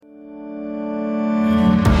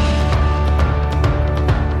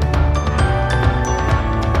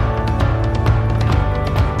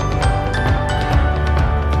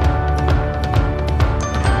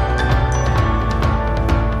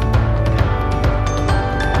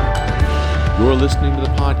You're listening to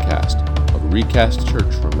the podcast of Recast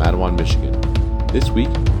Church from Mattawan, Michigan. This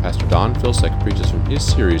week, Pastor Don Filsek preaches from his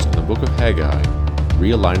series on the book of Haggai,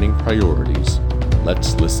 Realigning Priorities.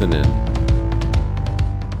 Let's listen in.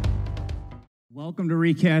 Welcome to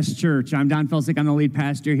Recast Church. I'm Don Filsek. I'm the lead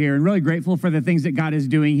pastor here, and really grateful for the things that God is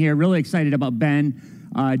doing here. Really excited about Ben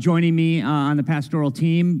joining me on the pastoral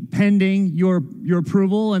team, pending your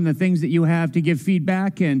approval and the things that you have to give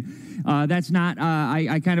feedback. And that's not,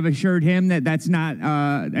 I kind of assured him that's not,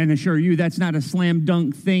 and assure you, that's not a slam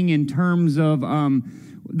dunk thing in terms of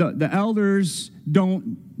the elders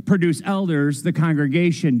don't produce elders, the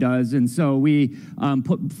congregation does. And so we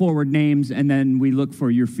put forward names, and then we look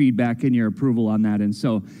for your feedback and your approval on that. And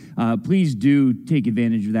so please do take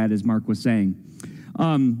advantage of that, as Mark was saying.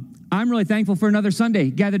 I'm really thankful for another Sunday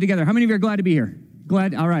gathered together. How many of you are glad to be here?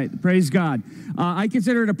 Glad? All right. Praise God. I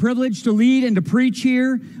consider it a privilege to lead and to preach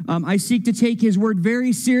here. I seek to take his word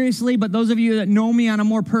very seriously, but those of you that know me on a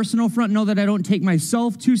more personal front know that I don't take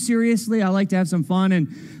myself too seriously. I like to have some fun and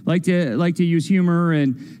like to use humor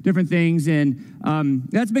and different things. And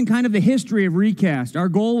that's been kind of the history of Recast. Our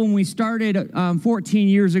goal when we started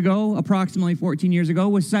approximately 14 years ago,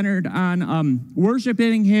 was centered on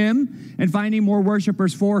worshiping him and finding more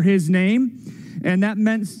worshipers for his name. And that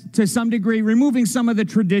meant, to some degree, removing some of the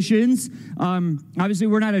traditions. Obviously,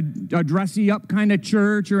 we're not a dressy-up kind of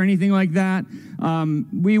church or anything like that.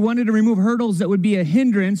 We wanted to remove hurdles that would be a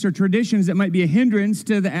hindrance, or traditions that might be a hindrance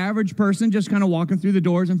to the average person just kind of walking through the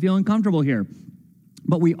doors and feeling comfortable here.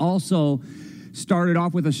 But we also started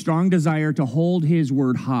off with a strong desire to hold his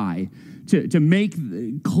word high, to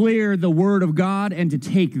make clear the word of God, and to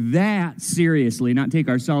take that seriously, not take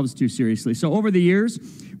ourselves too seriously. So over the years,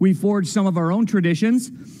 we forged some of our own traditions,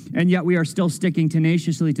 and yet we are still sticking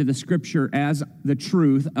tenaciously to the Scripture as the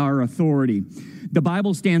truth, our authority. The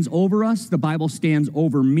Bible stands over us. The Bible stands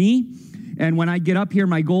over me. And when I get up here,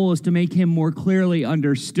 my goal is to make him more clearly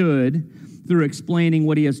understood through explaining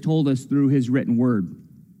what he has told us through his written word.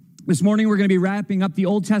 This morning, we're going to be wrapping up the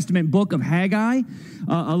Old Testament book of Haggai,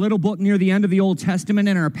 a little book near the end of the Old Testament.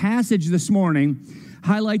 And our passage this morning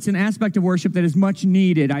highlights an aspect of worship that is much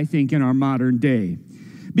needed, I think, in our modern day.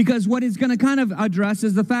 Because what it's going to kind of address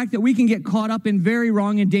is the fact that we can get caught up in very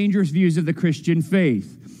wrong and dangerous views of the Christian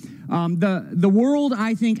faith. The world,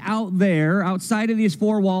 I think, out there, outside of these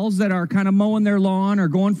four walls that are kind of mowing their lawn or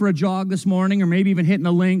going for a jog this morning or maybe even hitting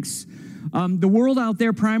the links, the world out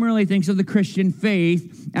there primarily thinks of the Christian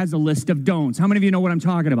faith as a list of don'ts. How many of you know what I'm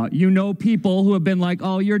talking about? You know people who have been like,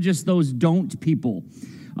 oh, you're just those don't people.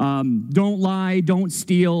 Don't lie, don't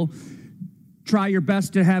steal. Try your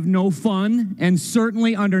best to have no fun, and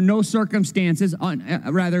certainly under no circumstances,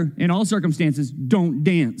 in all circumstances, don't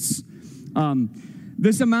dance.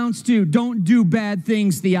 This amounts to don't do bad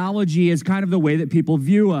things theology is kind of the way that people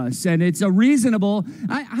view us. And it's a reasonable,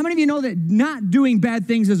 how many of you know that not doing bad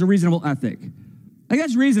things is a reasonable ethic? Like,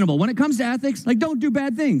 that's reasonable. When it comes to ethics, like, don't do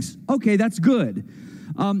bad things. Okay, that's good.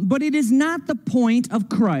 But it is not the point of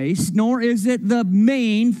Christ, nor is it the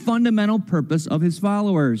main fundamental purpose of his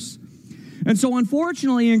followers. And so,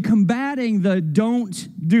 unfortunately, in combating the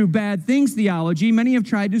don't do bad things theology, many have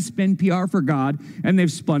tried to spin PR for God, and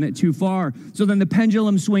they've spun it too far. So then the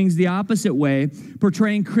pendulum swings the opposite way,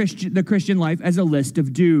 portraying the Christian life as a list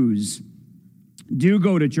of do's. Do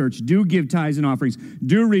go to church, do give tithes and offerings,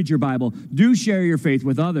 do read your Bible, do share your faith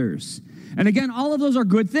with others. And again, all of those are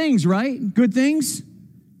good things, right? Good things?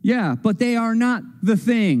 Yeah, but they are not the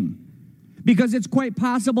thing. Because it's quite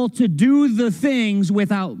possible to do the things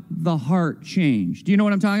without the heart change. Do you know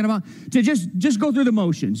what I'm talking about? To just go through the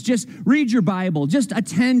motions. Just read your Bible. Just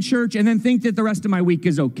attend church and then think that the rest of my week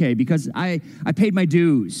is okay because I paid my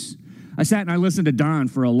dues. I sat and I listened to Don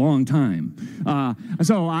for a long time.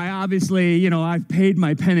 So I obviously, I've paid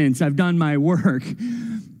my penance. I've done my work.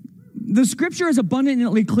 The Scripture is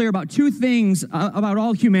abundantly clear about two things about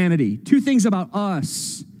all humanity. Two things about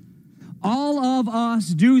us. All of us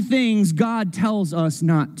do things God tells us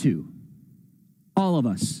not to. All of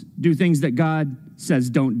us do things that God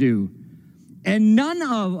says don't do. And none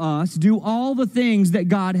of us do all the things that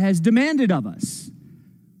God has demanded of us.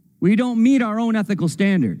 We don't meet our own ethical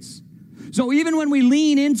standards. So even when we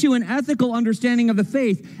lean into an ethical understanding of the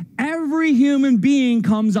faith, every human being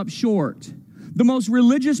comes up short. The most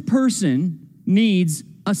religious person needs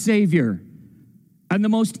a Savior. And the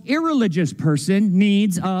most irreligious person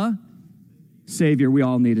needs a Savior. We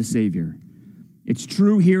all need a Savior. It's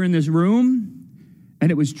true here in this room, and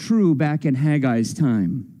it was true back in Haggai's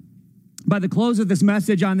time. By the close of this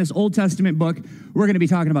message on this Old Testament book, we're going to be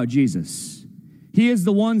talking about Jesus. He is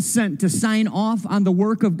the one sent to sign off on the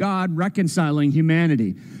work of God reconciling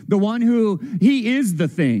humanity. The one who, he is the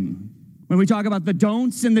thing. When we talk about the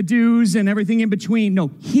don'ts and the do's and everything in between,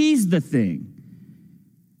 no, he's the thing.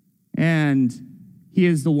 And he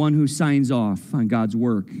is the one who signs off on God's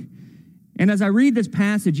work. And as I read this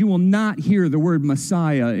passage, you will not hear the word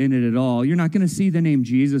Messiah in it at all. You're not going to see the name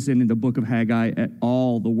Jesus in the book of Haggai at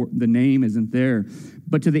all. The name isn't there.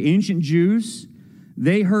 But to the ancient Jews,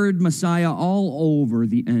 they heard Messiah all over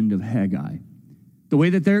the end of Haggai. The way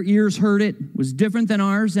that their ears heard it was different than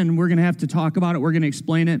ours, and we're going to have to talk about it. We're going to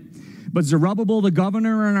explain it. But Zerubbabel, the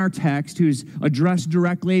governor in our text, who's addressed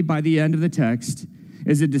directly by the end of the text,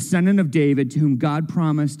 is a descendant of David to whom God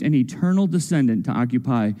promised an eternal descendant to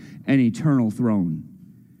occupy an eternal throne.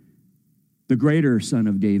 The greater son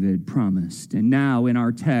of David promised, and now in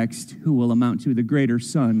our text, who will amount to the greater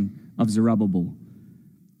son of Zerubbabel.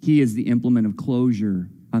 He is the implement of closure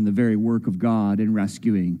on the very work of God in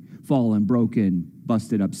rescuing fallen, broken,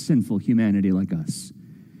 busted up, sinful humanity like us.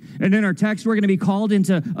 And in our text, we're going to be called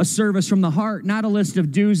into a service from the heart, not a list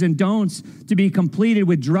of do's and don'ts to be completed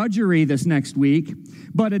with drudgery this next week,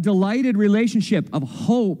 but a delighted relationship of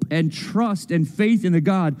hope and trust and faith in the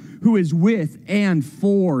God who is with and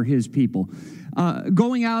for his people.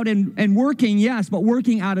 Going out and working, yes, but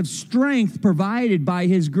working out of strength provided by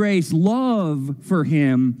his grace, love for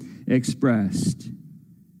him expressed.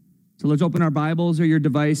 So let's open our Bibles or your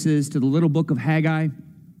devices to the little book of Haggai.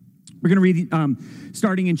 We're going to read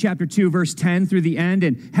starting in chapter 2, verse 10 through the end.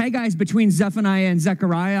 And Haggai is between Zephaniah and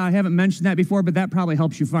Zechariah. I haven't mentioned that before, but that probably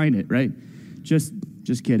helps you find it, right? Just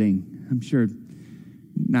kidding. I'm sure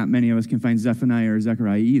not many of us can find Zephaniah or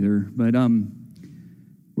Zechariah either. But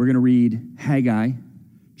we're going to read Haggai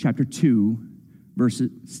chapter 2,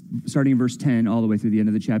 starting in verse 10 all the way through the end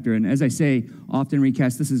of the chapter. And as I say, often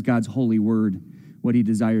recast, this is God's holy word, what he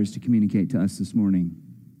desires to communicate to us this morning.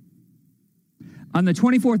 On the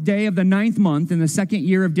 24th day of the 9th month in the 2nd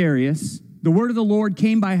year of Darius, the word of the Lord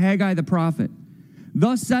came by Haggai the prophet.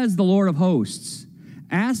 Thus says the Lord of hosts,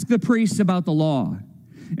 ask the priests about the law.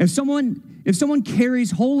 If someone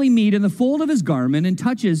carries holy meat in the fold of his garment and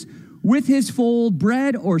touches with his fold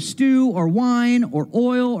bread or stew or wine or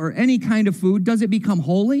oil or any kind of food, does it become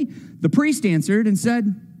holy? The priest answered and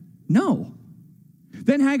said, no.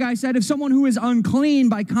 Then Haggai said, if someone who is unclean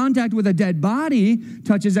by contact with a dead body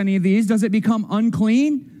touches any of these, does it become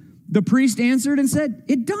unclean? The priest answered and said,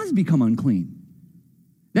 it does become unclean.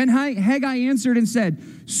 Then Haggai answered and said,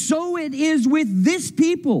 so it is with this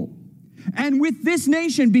people and with this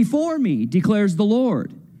nation before me, declares the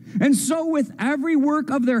Lord. And so with every work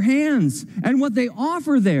of their hands, and what they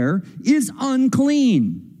offer there is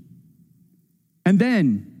unclean. And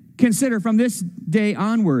then consider from this day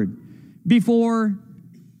onward, before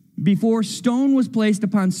stone was placed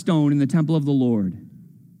upon stone in the temple of the Lord,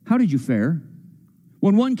 how did you fare?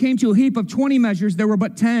 When one came to a heap of 20 measures, there were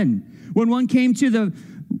but 10. When one came to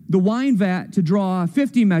the wine vat to draw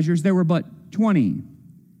 50 measures, there were but 20.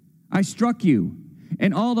 I struck you,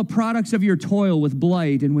 and all the products of your toil with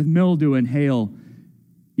blight and with mildew and hail,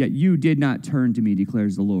 yet you did not turn to me,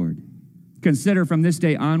 declares the Lord. Consider from this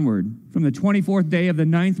day onward, from the 24th day of the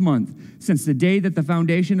 9th month, since the day that the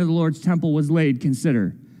foundation of the Lord's temple was laid,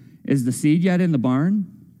 consider, is the seed yet in the barn?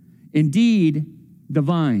 Indeed, the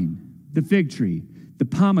vine, the fig tree, the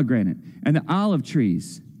pomegranate, and the olive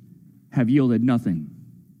trees have yielded nothing.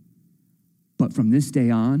 But from this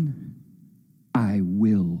day on, I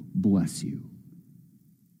will bless you.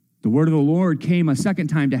 The word of the Lord came a second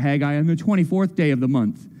time to Haggai on the 24th day of the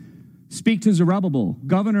month. Speak to Zerubbabel,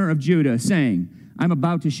 governor of Judah, saying, I'm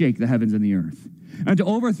about to shake the heavens and the earth, and to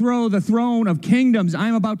overthrow the throne of kingdoms. I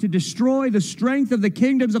am about to destroy the strength of the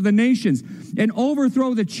kingdoms of the nations, and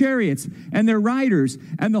overthrow the chariots and their riders,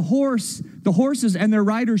 and the horses and their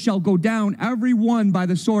riders shall go down, every one by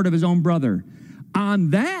the sword of his own brother. On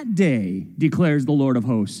that day, declares the Lord of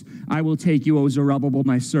hosts, I will take you, O Zerubbabel,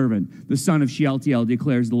 my servant, the son of Shealtiel,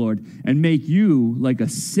 declares the Lord, and make you like a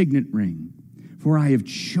signet ring. For I have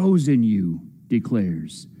chosen you,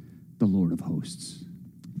 declares the Lord of hosts.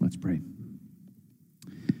 Let's pray.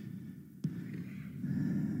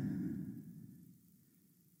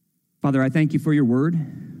 Father, I thank you for your word.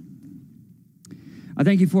 I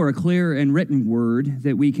thank you for a clear and written word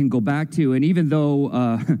that we can go back to. And even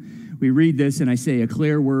though we read this and I say a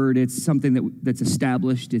clear word, it's something that's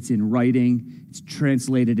established, it's in writing, it's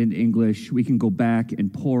translated into English. We can go back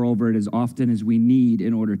and pore over it as often as we need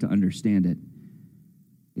in order to understand it.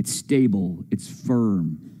 It's stable, it's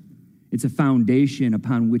firm, it's a foundation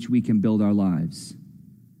upon which we can build our lives.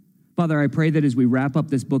 Father, I pray that as we wrap up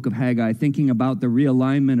this book of Haggai, thinking about the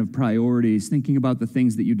realignment of priorities, thinking about the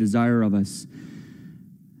things that you desire of us,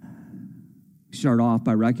 start off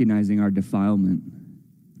by recognizing our defilement,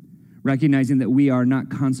 recognizing that we are not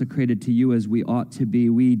consecrated to you as we ought to be.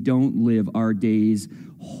 We don't live our days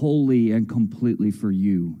wholly and completely for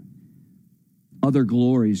you. Other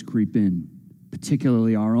glories creep in,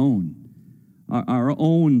 particularly our own. Our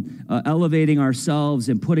own elevating ourselves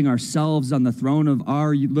and putting ourselves on the throne of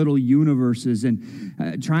our little universes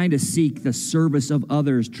and trying to seek the service of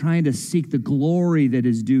others, trying to seek the glory that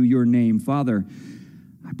is due your name. Father,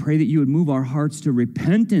 I pray that you would move our hearts to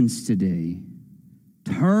repentance today,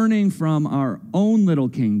 turning from our own little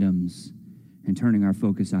kingdoms and turning our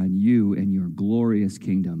focus on you and your glorious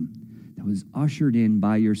kingdom that was ushered in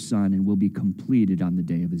by your Son and will be completed on the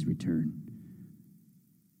day of his return.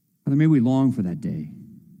 Father, may we long for that day.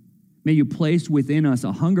 May you place within us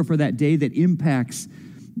a hunger for that day that impacts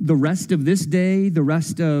the rest of this day, the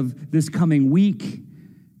rest of this coming week,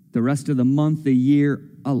 the rest of the month, the year,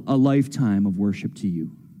 a lifetime of worship to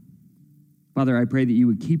you. Father, I pray that you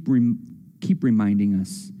would keep reminding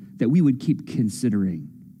us, that we would keep considering,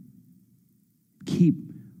 keep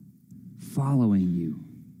following you.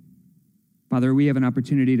 Father, we have an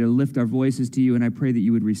opportunity to lift our voices to you, and I pray that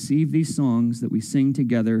you would receive these songs that we sing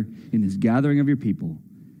together in this gathering of your people,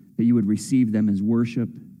 that you would receive them as worship,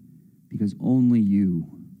 because only you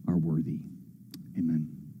are worthy. Amen.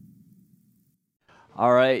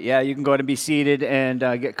 All right, yeah, you can go ahead and be seated and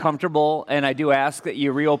get comfortable. And I do ask that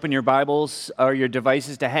you reopen your Bibles or your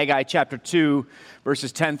devices to Haggai chapter 2,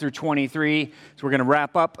 verses 10 through 23. So we're going to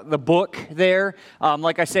wrap up the book there.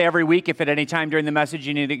 Like I say every week, if at any time during the message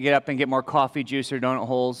you need to get up and get more coffee, juice, or donut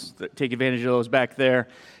holes, take advantage of those back there.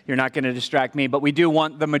 You're not going to distract me. But we do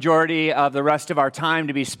want the majority of the rest of our time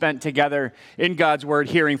to be spent together in God's Word,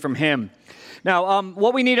 hearing from Him. Now,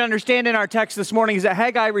 what we need to understand in our text this morning is that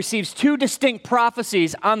Haggai receives two distinct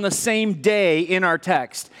prophecies on the same day in our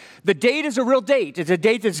text. The date is a real date. It's a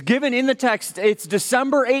date that's given in the text. It's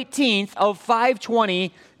December 18th of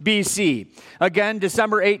 520 BC. Again,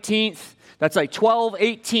 December 18th, that's like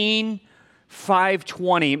 12/18,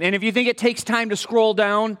 520. And if you think it takes time to scroll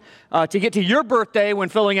down to get to your birthday when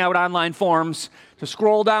filling out online forms, to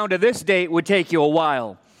scroll down to this date would take you a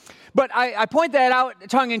while. But I point that out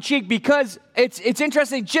tongue-in-cheek because it's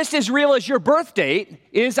interesting. Just as real as your birth date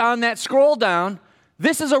is on that scroll down,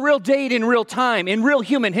 this is a real date in real time, in real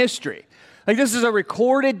human history. Like, this is a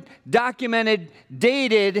recorded, documented,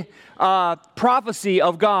 dated prophecy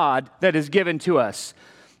of God that is given to us.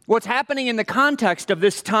 What's happening in the context of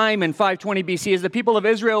this time in 520 BC is the people of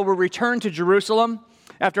Israel were returned to Jerusalem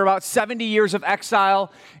after about 70 years of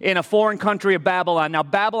exile in a foreign country of Babylon. Now,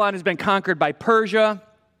 Babylon has been conquered by Persia.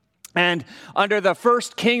 And under the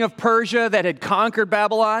first king of Persia that had conquered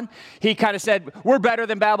Babylon, he kind of said, we're better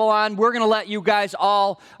than Babylon. We're going to let you guys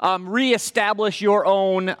all reestablish your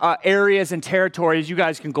own areas and territories. You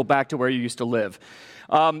guys can go back to where you used to live.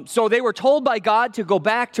 So they were told by God to go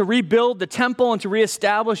back to rebuild the temple and to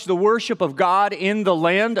reestablish the worship of God in the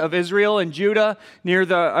land of Israel and Judah near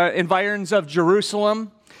the environs of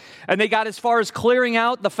Jerusalem. And they got as far as clearing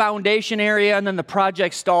out the foundation area, and then the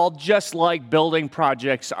project stalled, just like building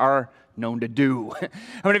projects are known to do. How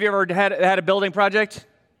many of you ever had a building project?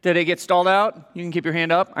 Did it get stalled out? You can keep your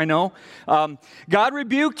hand up, I know. God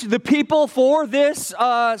rebuked the people for this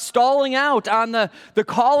stalling out on the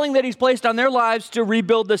calling that He's placed on their lives to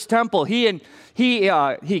rebuild this temple. He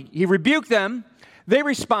rebuked them. They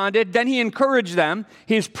responded. Then He encouraged them.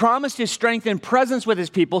 He's promised His strength and presence with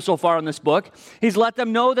His people so far in this book. He's let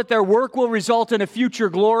them know that their work will result in a future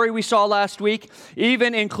glory we saw last week,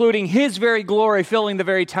 even including His very glory filling the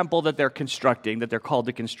very temple that they're constructing, that they're called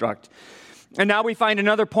to construct. And now we find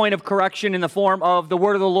another point of correction in the form of the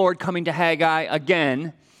word of the Lord coming to Haggai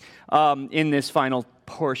again in this final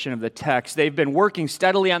portion of the text. They've been working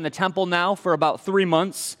steadily on the temple now for about 3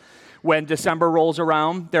 months. When December rolls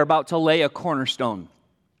around, they're about to lay a cornerstone.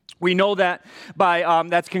 We know that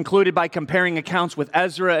that's concluded by comparing accounts with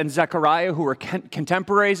Ezra and Zechariah, who were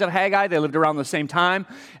contemporaries of Haggai. They lived around the same time.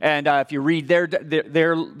 And if you read their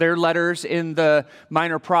letters in the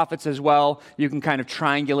Minor Prophets as well, you can kind of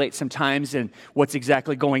triangulate sometimes in what's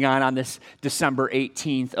exactly going on this December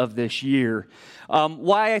 18th of this year.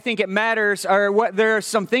 Why I think it matters, there are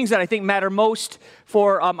some things that I think matter most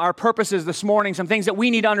for our purposes this morning, some things that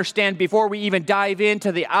we need to understand before we even dive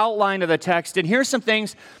into the outline of the text. And here's some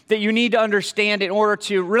things that you need to understand in order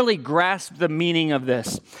to really grasp the meaning of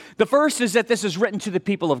this. The first is that this is written to the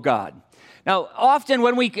people of God. Now, often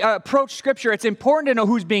when we approach Scripture, it's important to know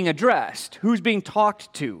who's being addressed, who's being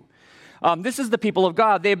talked to. This is the people of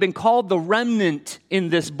God. They have been called the remnant in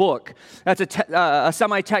this book. That's a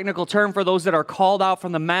semi-technical term for those that are called out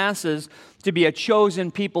from the masses to be a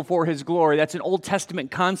chosen people for his glory. That's an Old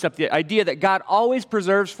Testament concept, the idea that God always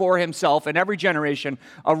preserves for himself in every generation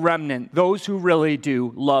a remnant, those who really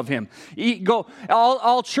do love him.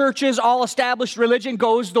 All churches, all established religion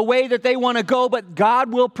goes the way that they want to go, but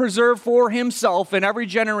God will preserve for himself in every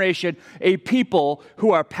generation a people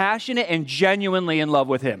who are passionate and genuinely in love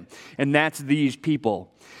with him. And that's these people.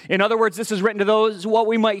 In other words, this is written to those, what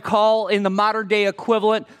we might call in the modern day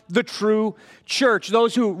equivalent, the true church.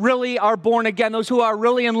 Those who really are born again, those who are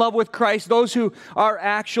really in love with Christ, those who are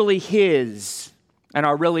actually his and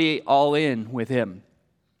are really all in with him.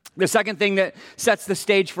 The second thing that sets the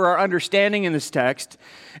stage for our understanding in this text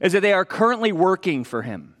is that they are currently working for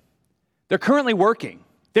him. They're currently working.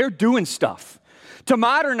 They're doing stuff. To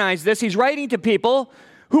modernize this, he's writing to people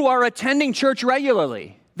who are attending church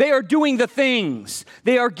regularly. They are doing the things.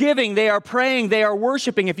 They are giving. They are praying. They are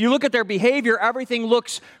worshiping. If you look at their behavior, everything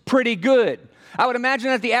looks pretty good. I would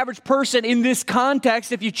imagine that the average person in this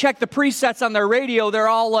context, if you check the presets on their radio, they're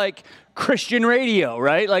all like Christian radio,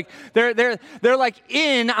 right? Like they're like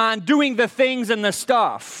in on doing the things and the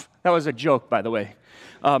stuff. That was a joke, by the way.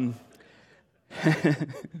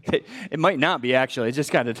 It might not be, actually. It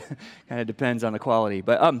just kind of depends on the quality.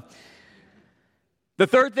 But the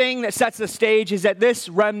third thing that sets the stage is that this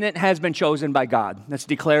remnant has been chosen by God. That's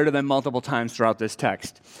declared to them multiple times throughout this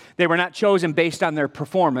text. They were not chosen based on their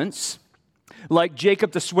performance, like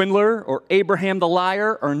Jacob the swindler, or Abraham the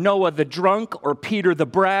liar, or Noah the drunk, or Peter the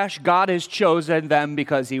brash. God has chosen them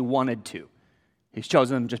because he wanted to. He's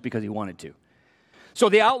chosen them just because he wanted to. So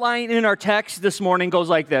the outline in our text this morning goes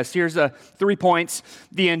like this. Here's 3 points.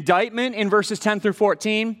 The indictment in verses 10 through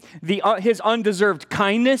 14. His undeserved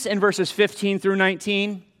kindness in verses 15 through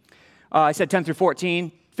 19. I said 10 through 14,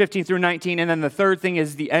 15 through 19. And then the third thing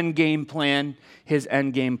is the end game plan, his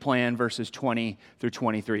end game plan, verses 20 through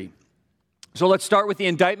 23. So let's start with the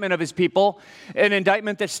indictment of his people, an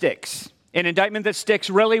indictment that sticks. An indictment that sticks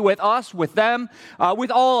really with us, with them,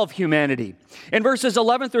 with all of humanity. In verses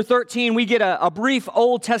 11 through 13, we get a brief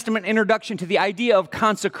Old Testament introduction to the idea of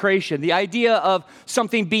consecration, the idea of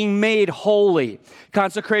something being made holy.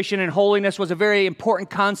 Consecration and holiness was a very important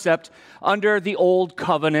concept under the Old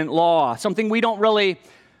Covenant law, something we don't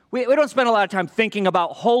spend a lot of time thinking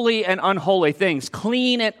about holy and unholy things,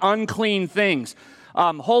 clean and unclean things,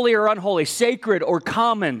 holy or unholy, sacred or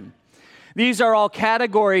common. These are all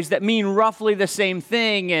categories that mean roughly the same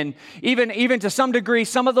thing, and even to some degree,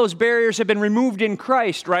 some of those barriers have been removed in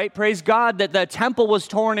Christ, right? Praise God that the temple was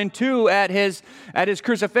torn in two at his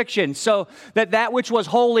crucifixion, so that which was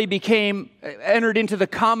holy entered into the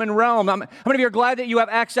common realm. How many of you are glad that you have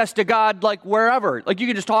access to God, like wherever? Like you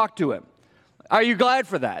can just talk to him. Are you glad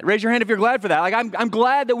for that? Raise your hand if you're glad for that. Like I'm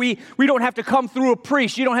glad that we don't have to come through a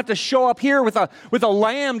priest. You don't have to show up here with a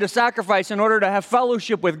lamb to sacrifice in order to have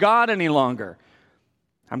fellowship with God any longer.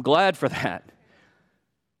 I'm glad for that.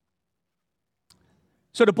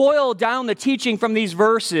 So to boil down the teaching from these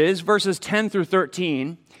verses 10 through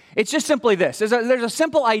 13, it's just simply this. There's a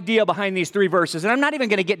simple idea behind these 3 verses, and I'm not even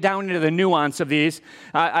going to get down into the nuance of these.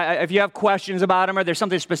 If you have questions about them or there's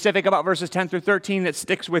something specific about verses 10 through 13 that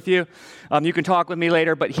sticks with you, you can talk with me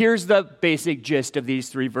later. But here's the basic gist of these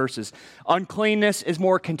 3 verses. Uncleanness is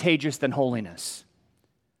more contagious than holiness.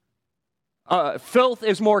 Filth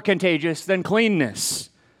is more contagious than cleanness.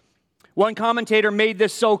 One commentator made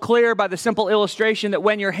this so clear by the simple illustration that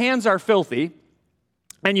when your hands are filthy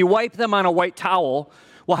and you wipe them on a white towel,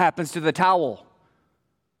 what happens to the towel?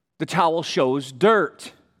 The towel shows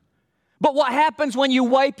dirt. But what happens when you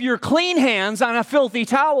wipe your clean hands on a filthy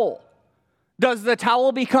towel? Does the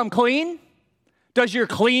towel become clean? Does your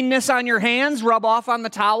cleanness on your hands rub off on the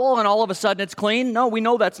towel and all of a sudden it's clean? No, we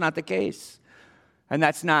know that's not the case. And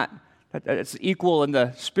that's equal in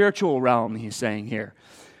the spiritual realm, he's saying here.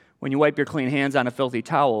 When you wipe your clean hands on a filthy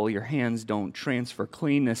towel, your hands don't transfer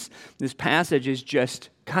cleanness. This passage is just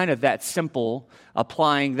kind of that simple,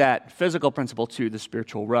 applying that physical principle to the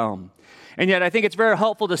spiritual realm. And yet I think it's very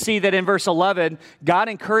helpful to see that in verse 11, God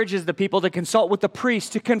encourages the people to consult with the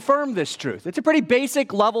priest to confirm this truth. It's a pretty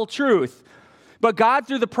basic level truth, but God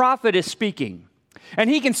through the prophet is speaking. And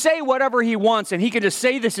he can say whatever he wants, and he can just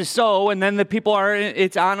say this is so, and then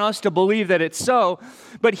it's on us to believe that it's so.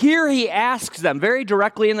 But here he asks them very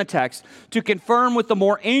directly in the text to confirm with the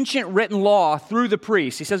more ancient written law through the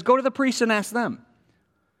priest. He says, go to the priest and ask them.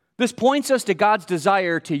 This points us to God's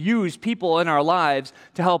desire to use people in our lives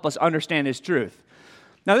to help us understand his truth.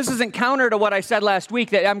 Now, this isn't counter to what I said last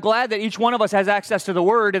week, that I'm glad that each one of us has access to the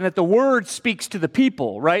Word and that the Word speaks to the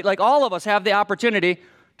people, right? Like all of us have the opportunity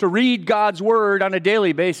to read God's Word on a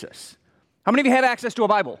daily basis. How many of you have access to a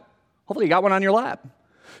Bible? Hopefully you got one on your lap.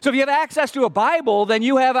 So if you have access to a Bible, then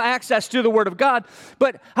you have access to the Word of God.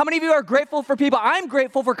 But how many of you are grateful for people? I'm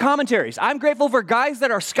grateful for commentaries. I'm grateful for guys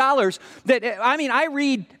that are scholars. I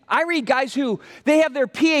read guys who, they have their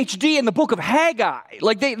PhD in the book of Haggai.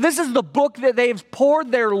 This is the book that they've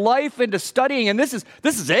poured their life into studying, and this is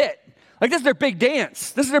it. This is their big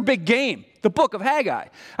dance. This is their big game, the book of Haggai.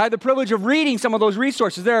 I had the privilege of reading some of those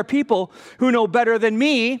resources. There are people who know better than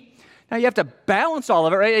me. Now, you have to balance all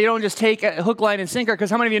of it, right? You don't just take a hook, line, and sinker,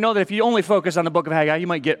 because how many of you know that if you only focus on the book of Haggai, you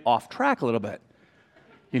might get off track a little bit?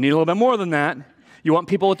 You need a little bit more than that. You want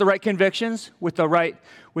people with the right convictions, with the right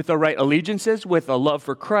allegiances, with a love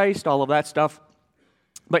for Christ, all of that stuff.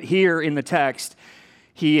 But here in the text,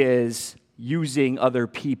 he is using other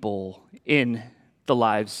people in the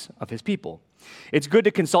lives of his people. It's good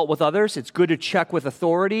to consult with others. It's good to check with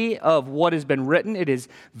authority of what has been written. It is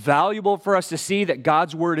valuable for us to see that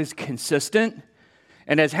God's word is consistent.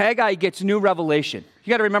 And as Haggai gets new revelation,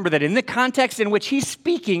 you got to remember that in the context in which he's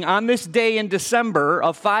speaking on this day in December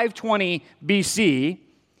of 520 BC,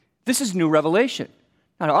 this is new revelation.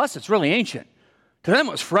 Now to us, it's really ancient. To them,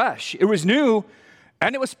 it was fresh. It was new,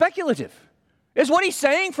 and it was speculative. Is what he's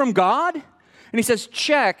saying from God? And he says,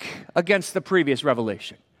 check against the previous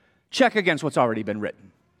revelation. Check against what's already been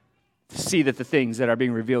written to see that the things that are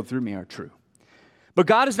being revealed through me are true. But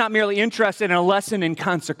God is not merely interested in a lesson in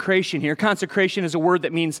consecration here. Consecration is a word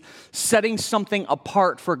that means setting something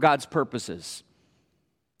apart for God's purposes.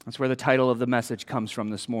 That's where the title of the message comes from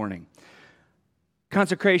this morning.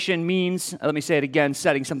 Consecration means, let me say it again,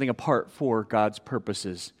 setting something apart for God's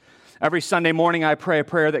purposes. Every Sunday morning I pray a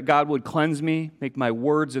prayer that God would cleanse me, make my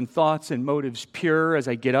words and thoughts and motives pure as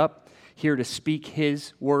I get up here to speak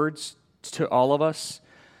his words to all of us.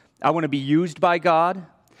 I want to be used by God.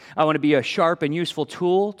 I want to be a sharp and useful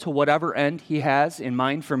tool to whatever end he has in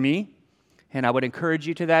mind for me. And I would encourage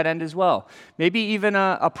you to that end as well. Maybe even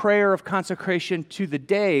a prayer of consecration to the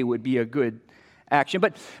day would be a good action.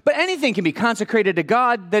 But anything can be consecrated to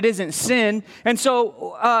God that isn't sin. And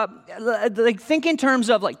so think in terms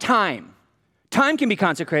of time. Time can be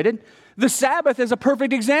consecrated. The Sabbath is a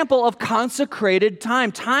perfect example of consecrated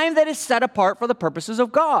time that is set apart for the purposes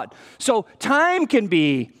of God. So time can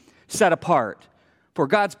be set apart for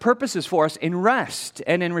God's purposes for us in rest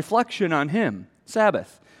and in reflection on him.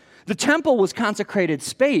 Sabbath. The temple was consecrated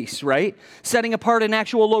space, right? Setting apart an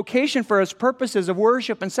actual location for his purposes of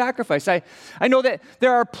worship and sacrifice. I know that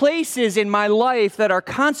there are places in my life that are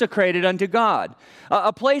consecrated unto God.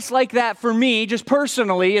 A place like that for me, just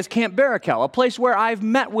personally, is Camp Barakel, a place where I've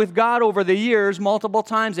met with God over the years multiple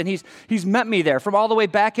times, and he's met me there from all the way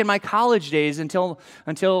back in my college days until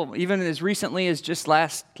even as recently as just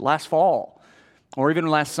last fall or even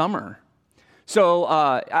last summer. So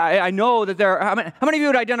I know that there are, how many of you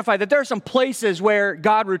would identify that there are some places where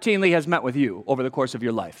God routinely has met with you over the course of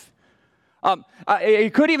your life?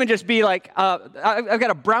 It could even just be like, I've got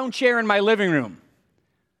a brown chair in my living room.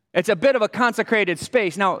 It's a bit of a consecrated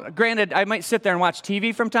space. Now, granted, I might sit there and watch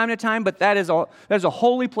TV from time to time, but that is a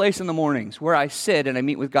holy place in the mornings where I sit and I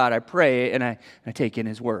meet with God, I pray, and I take in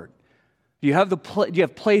his word. Do you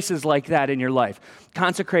have places like that in your life?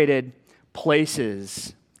 Consecrated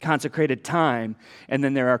places, consecrated time, and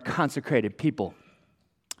then there are consecrated people.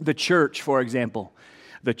 The church, for example,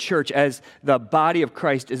 the church as the body of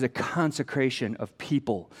Christ is a consecration of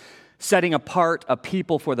people, setting apart a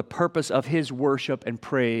people for the purpose of his worship and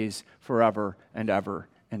praise forever and ever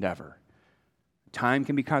and ever. Time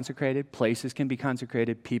can be consecrated, places can be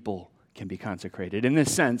consecrated, people can be consecrated. In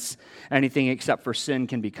this sense, anything except for sin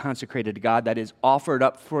can be consecrated to God, that is offered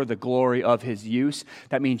up for the glory of his use.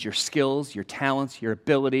 That means your skills, your talents, your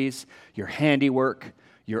abilities, your handiwork,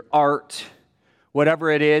 your art, whatever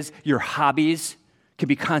it is, your hobbies can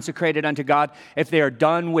be consecrated unto God. If they are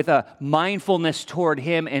done with a mindfulness toward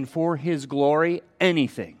him and for his glory,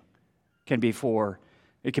 anything can be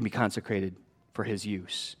consecrated for his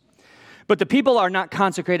use. But the people are not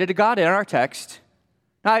consecrated to God in our text.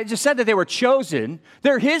 Now, I just said that they were chosen.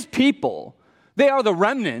 They're his people. They are the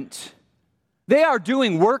remnant. They are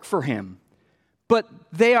doing work for him, but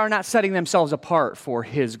they are not setting themselves apart for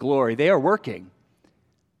his glory. They are working.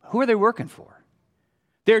 Who are they working for?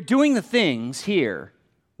 They're doing the things here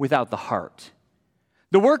without the heart.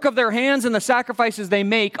 The work of their hands and the sacrifices they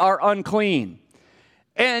make are unclean.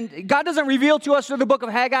 And God doesn't reveal to us through the book of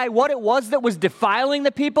Haggai what it was that was defiling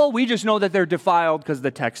the people. We just know that they're defiled because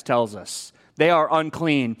the text tells us. They are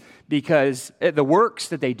unclean because the works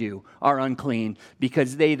that they do are unclean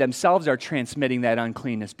because they themselves are transmitting that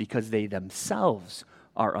uncleanness because they themselves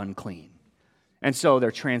are unclean. And so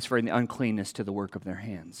they're transferring the uncleanness to the work of their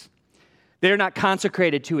hands. They are not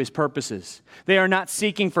consecrated to his purposes. They are not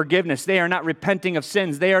seeking forgiveness. They are not repenting of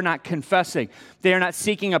sins. They are not confessing. They are not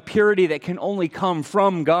seeking a purity that can only come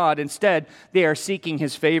from God. Instead, they are seeking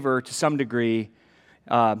his favor to some degree,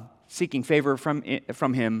 seeking favor from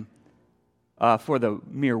him for the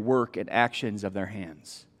mere work and actions of their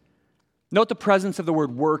hands. Note the presence of the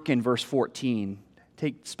word work in verse 14.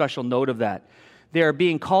 Take special note of that. They are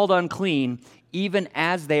being called unclean even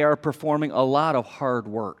as they are performing a lot of hard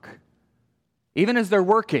work. Even as they're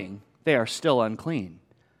working, they are still unclean.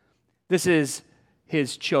 This is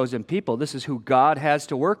his chosen people. This is who God has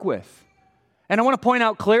to work with. And I want to point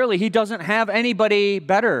out clearly, he doesn't have anybody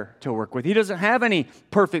better to work with. He doesn't have any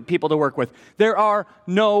perfect people to work with. There are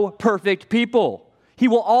no perfect people. He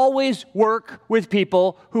will always work with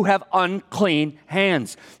people who have unclean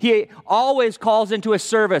hands. He always calls into his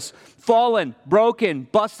service fallen, broken,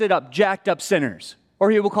 busted up, jacked up sinners, or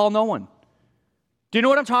he will call no one. Do you know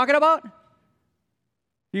what I'm talking about?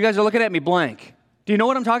 You guys are looking at me blank. Do you know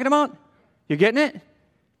what I'm talking about? You getting it?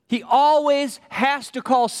 He always has to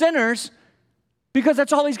call sinners because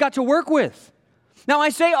that's all he's got to work with. Now, I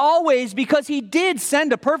say always because he did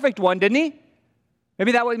send a perfect one, didn't he?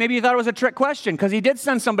 Maybe you thought it was a trick question because he did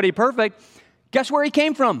send somebody perfect. Guess where he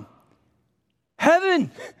came from?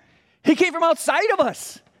 Heaven. He came from outside of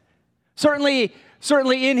us. Certainly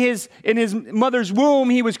in his mother's womb,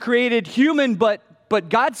 he was created human, but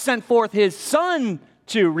God sent forth his Son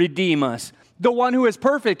to redeem us. The one who is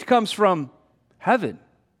perfect comes from heaven.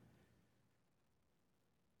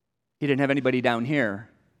 He didn't have anybody down here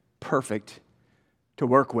perfect to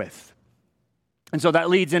work with. And so that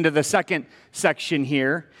leads into the second section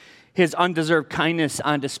here, his undeserved kindness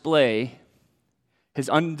on display. His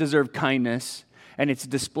undeserved kindness, and it's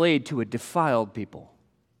displayed to a defiled people.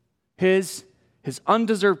 His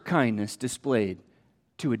undeserved kindness displayed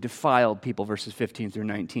to a defiled people, verses 15 through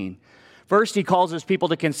 19. First, he calls his people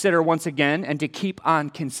to consider once again and to keep on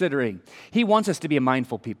considering. He wants us to be a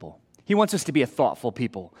mindful people. He wants us to be a thoughtful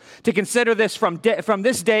people. To consider this from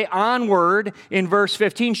this day onward in verse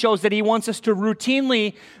 15 shows that he wants us to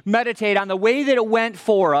routinely meditate on the way that it went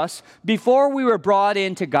for us before we were brought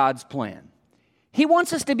into God's plan. He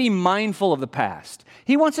wants us to be mindful of the past.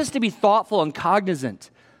 He wants us to be thoughtful and cognizant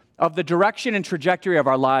of the direction and trajectory of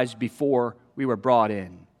our lives before we were brought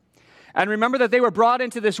in. And remember that they were brought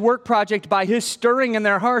into this work project by his stirring in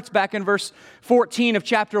their hearts back in verse 14 of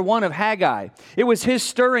chapter 1 of Haggai. It was his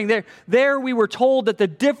stirring. There we were told that the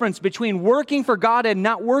difference between working for God and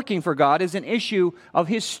not working for God is an issue of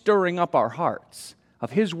his stirring up our hearts,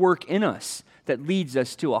 of his work in us that leads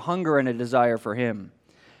us to a hunger and a desire for him.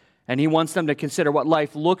 And he wants them to consider what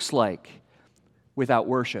life looks like without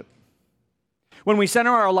worship. When we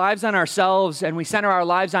center our lives on ourselves and we center our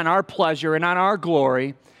lives on our pleasure and on our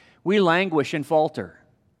glory, we languish and falter.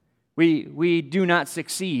 We do not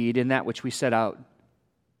succeed in that which we set out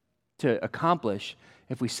to accomplish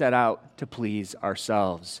if we set out to please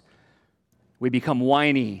ourselves. We become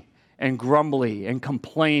whiny and grumbly and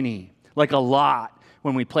complaining like a lot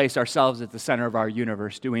when we place ourselves at the center of our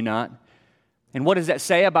universe, do we not? And what does that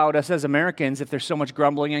say about us as Americans if there's so much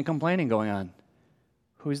grumbling and complaining going on?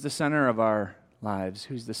 Who's the center of our lives?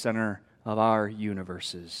 Who's the center of our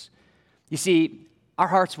universes? You see, our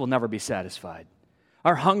hearts will never be satisfied.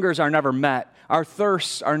 Our hungers are never met. Our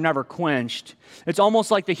thirsts are never quenched. It's almost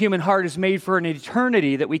like the human heart is made for an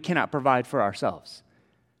eternity that we cannot provide for ourselves.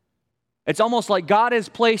 It's almost like God has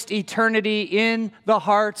placed eternity in the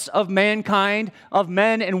hearts of mankind, of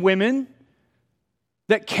men and women,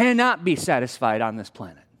 that cannot be satisfied on this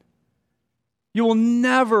planet. You will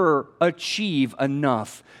never achieve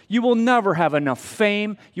enough. You will never have enough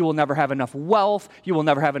fame. You will never have enough wealth. You will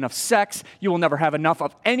never have enough sex. You will never have enough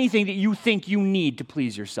of anything that you think you need to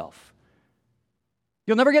please yourself.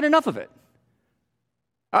 You'll never get enough of it.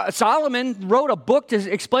 Solomon wrote a book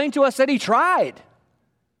to explain to us that he tried.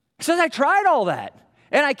 He says, I tried all that,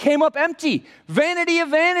 and I came up empty. Vanity of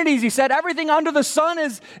vanities. He said, everything under the sun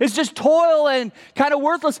is just toil and kind of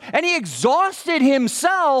worthless. And he exhausted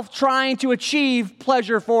himself trying to achieve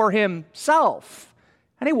pleasure for himself.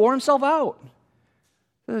 And he wore himself out.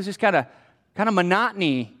 It was just kind of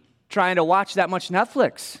monotony trying to watch that much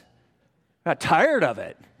Netflix. Got tired of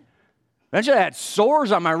it. Eventually I had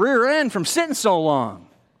sores on my rear end from sitting so long.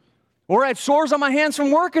 Or I had sores on my hands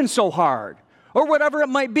from working so hard. Or whatever it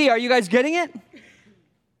might be. Are you guys getting it?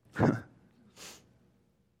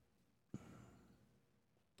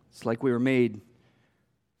 It's like we were made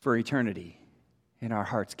for eternity, and our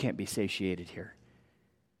hearts can't be satiated here.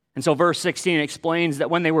 And so verse 16 explains that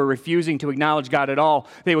when they were refusing to acknowledge God at all,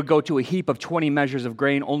 they would go to a heap of 20 measures of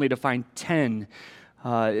grain only to find 10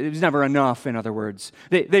 It was never enough, in other words.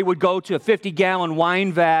 They would go to a 50-gallon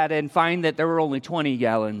wine vat and find that there were only 20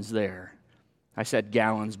 gallons there. I said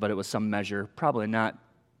gallons, but it was some measure. Probably not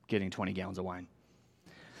getting 20 gallons of wine.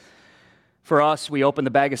 For us, we opened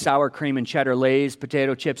the bag of sour cream and cheddar Lay's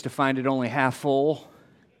potato chips to find it only half full.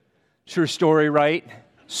 True story, right?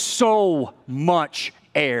 So much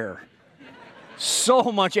air. So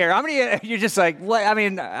much air. How many of you just like, what? I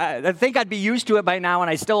mean, I think I'd be used to it by now, and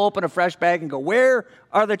I still open a fresh bag and go, where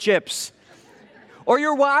are the chips? Or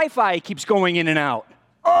your Wi-Fi keeps going in and out.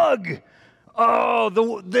 Ugh!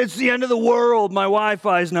 Oh, that's the end of the world. My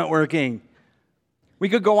Wi-Fi is not working. We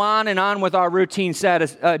could go on and on with our routine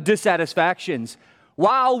dissatisfactions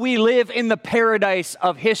while we live in the paradise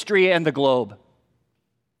of history and the globe.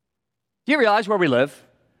 Do you realize where we live?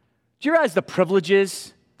 Do you realize the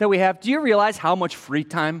privileges that we have? Do you realize how much free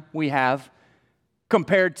time we have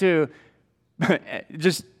compared to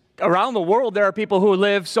just around the world? There are people who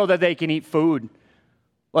live so that they can eat food.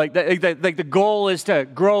 Like the goal is to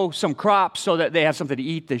grow some crops so that they have something to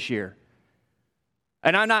eat this year.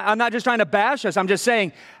 And I'm not just trying to bash us. I'm just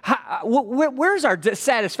saying, where's our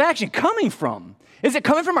dissatisfaction coming from? Is it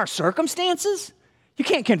coming from our circumstances? You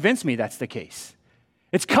can't convince me that's the case.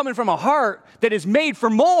 It's coming from a heart that is made for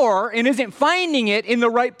more and isn't finding it in the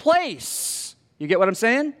right place. You get what I'm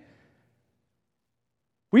saying?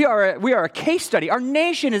 We are a case study. Our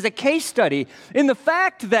nation is a case study in the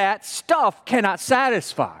fact that stuff cannot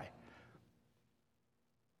satisfy.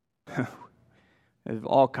 We have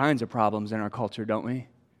all kinds of problems in our culture, don't we?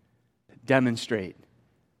 That demonstrate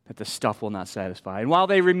that the stuff will not satisfy. And while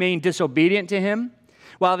they remained disobedient to him,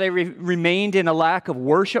 while they remained in a lack of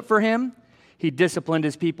worship for him, he disciplined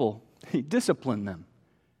his people. He disciplined them.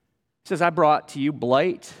 He says, I brought to you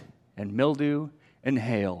blight and mildew and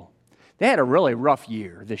hail. They had a really rough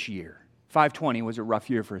year this year. 520 was a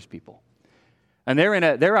rough year for his people. And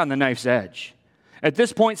they're on the knife's edge. At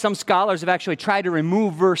this point, some scholars have actually tried to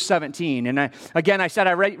remove verse 17. And I said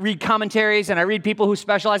I read commentaries and I read people who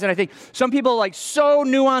specialize, and I think some people like so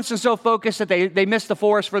nuanced and so focused that they miss the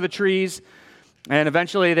forest for the trees. And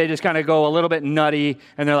eventually they just kind of go a little bit nutty,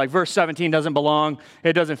 and they're like, verse 17 doesn't belong,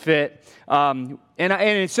 it doesn't fit. And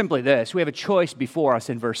it's simply this: we have a choice before us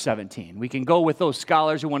in verse 17. We can go with those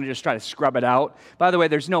scholars who want to just try to scrub it out. By the way,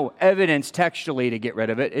 there's no evidence textually to get rid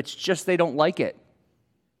of it. It's just they don't like it.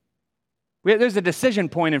 There's a decision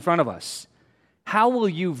point in front of us. How will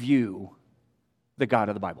you view the God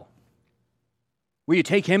of the Bible? Will you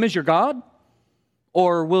take him as your God,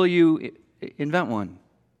 or will you invent one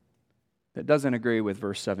that doesn't agree with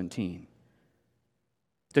verse 17?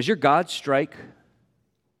 Does your God strike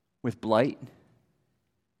with blight?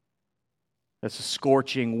 That's a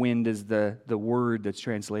scorching wind is the word that's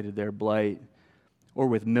translated there, blight. Or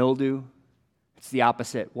with mildew? It's the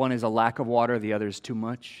opposite. One is a lack of water, the other is too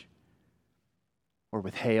much. Or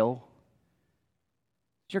with hail?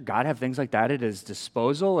 Does your God have things like that at his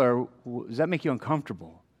disposal, or does that make you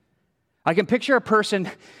uncomfortable? I can picture a person,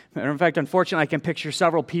 in fact, unfortunately, I can picture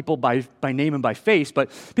several people by name and by face, but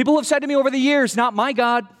people have said to me over the years, not my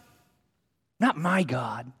God, not my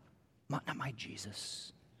God, not my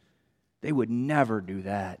Jesus. They would never do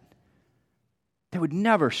that. They would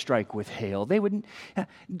never strike with hail. They wouldn't,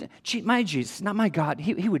 my Jesus, not my God,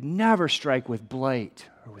 he would never strike with blight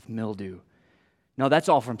or with mildew. No, that's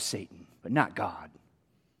all from Satan, but not God.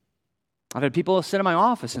 I've had people sit in my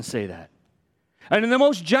office and say that. And in the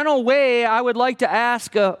most general way, I would like to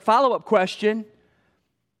ask a follow-up question.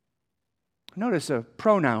 Notice a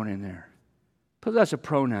pronoun in there. That's a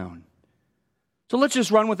pronoun. So let's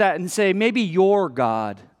just run with that and say, maybe your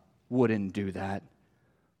God wouldn't do that.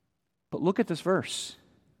 But look at this verse.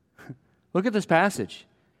 Look at this passage.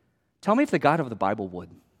 Tell me if the God of the Bible would.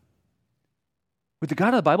 Would the God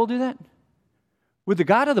of the Bible do that? Would the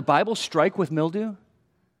God of the Bible strike with mildew?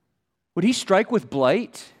 Would he strike with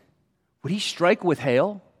blight? Would he strike with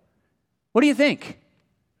hail? What do you think?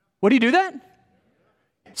 Would he do that?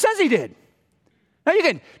 It says he did. Now you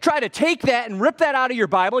can try to take that and rip that out of your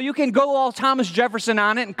Bible. You can go all Thomas Jefferson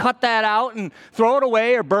on it and cut that out and throw it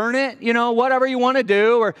away or burn it, whatever you want to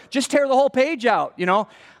do, or just tear the whole page out,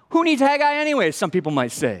 Who needs Haggai anyway, some people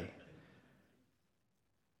might say.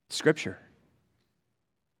 Scripture.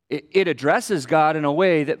 It addresses God in a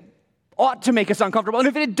way that ought to make us uncomfortable. And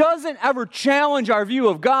if it doesn't ever challenge our view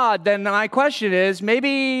of God, then my question is,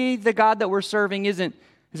 maybe the God that we're serving isn't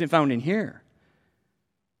found in here.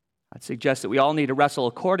 I'd suggest that we all need to wrestle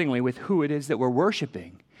accordingly with who it is that we're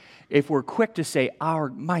worshiping. If we're quick to say,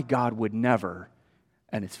 my God would never,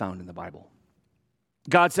 and it's found in the Bible.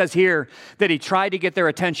 God says here that he tried to get their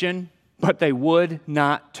attention, but they would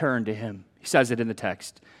not turn to him. He says it in the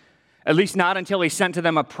text. At least not until he sent to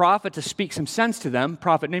them a prophet to speak some sense to them, a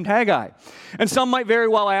prophet named Haggai. And some might very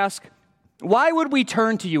well ask, why would we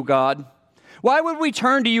turn to you, God? Why would we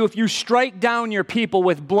turn to you if you strike down your people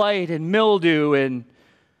with blight and mildew and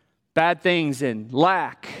bad things and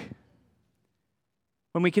lack?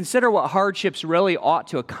 When we consider what hardships really ought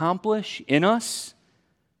to accomplish in us,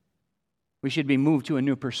 we should be moved to a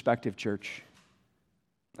new perspective, church.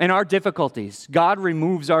 In our difficulties, God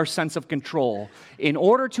removes our sense of control in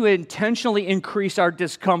order to intentionally increase our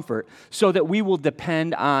discomfort so that we will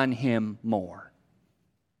depend on Him more.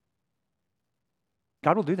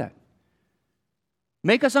 God will do that.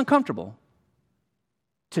 Make us uncomfortable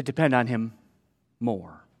to depend on Him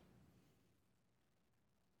more.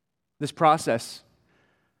 This process,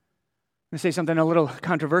 I'm going to say something a little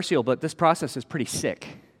controversial, but this process is pretty sick.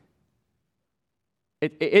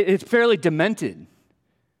 It's fairly demented.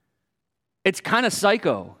 It's kind of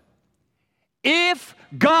psycho. If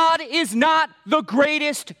God is not the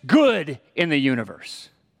greatest good in the universe,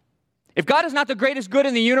 if God is not the greatest good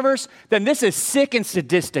in the universe, then this is sick and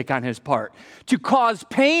sadistic on His part. To cause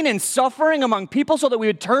pain and suffering among people so that we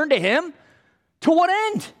would turn to Him? To what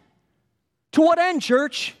end? To what end,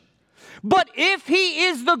 church? But if He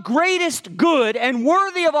is the greatest good and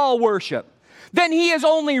worthy of all worship, then He is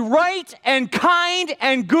only right and kind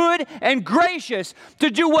and good and gracious to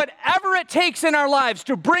do whatever it takes in our lives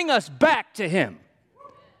to bring us back to Him.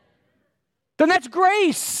 Then that's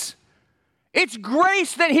grace. It's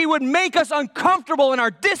grace that He would make us uncomfortable in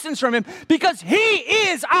our distance from Him because He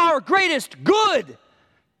is our greatest good.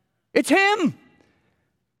 It's Him.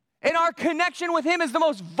 And our connection with Him is the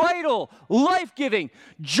most vital, life-giving,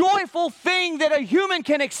 joyful thing that a human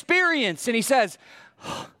can experience. And He says,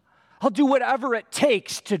 I'll do whatever it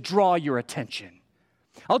takes to draw your attention.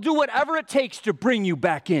 I'll do whatever it takes to bring you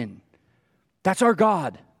back in. That's our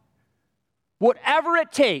God. Whatever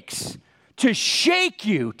it takes to shake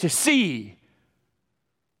you to see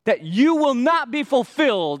that you will not be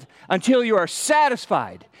fulfilled until you are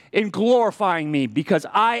satisfied in glorifying me, because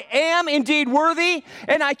I am indeed worthy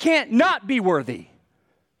and I can't not be worthy.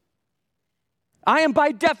 I am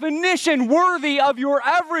by definition worthy of your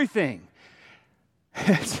everything.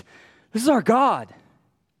 This is our God.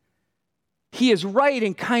 He is right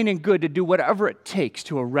and kind and good to do whatever it takes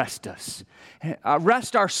to arrest us,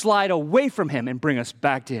 arrest our slide away from Him and bring us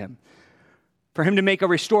back to Him. For Him to make a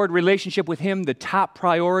restored relationship with Him the top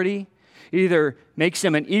priority, either makes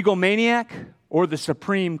Him an egomaniac or the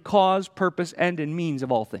supreme cause, purpose, end, and means of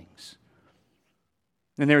all things.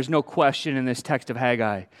 And there is no question in this text of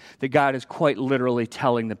Haggai that God is quite literally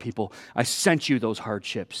telling the people, I sent you those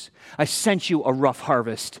hardships. I sent you a rough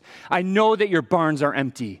harvest. I know that your barns are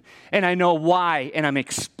empty, and I know why, and I'm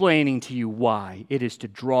explaining to you why. It is to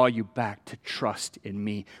draw you back to trust in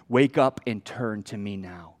me. Wake up and turn to me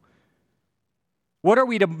now. What are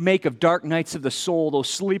we to make of dark nights of the soul, those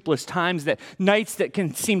sleepless times, nights that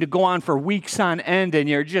can seem to go on for weeks on end, and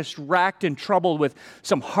you're just racked and troubled with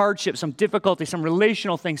some hardship, some difficulty, some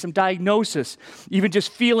relational things, some diagnosis, even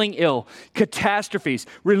just feeling ill, catastrophes,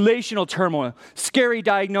 relational turmoil, scary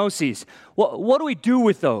diagnoses? What do we do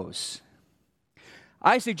with those?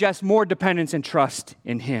 I suggest more dependence and trust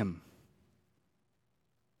in Him.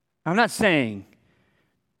 I'm not saying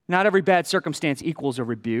not every bad circumstance equals a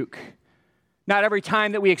rebuke. Not every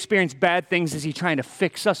time that we experience bad things is He trying to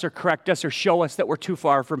fix us or correct us or show us that we're too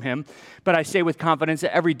far from Him. But I say with confidence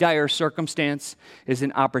that every dire circumstance is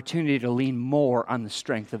an opportunity to lean more on the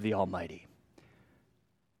strength of the Almighty.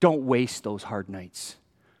 Don't waste those hard nights.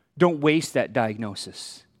 Don't waste that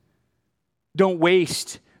diagnosis. Don't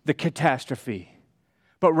waste the catastrophe,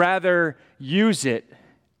 but rather use it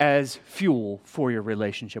as fuel for your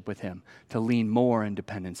relationship with Him, to lean more in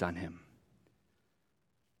dependence on Him.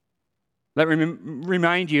 Let me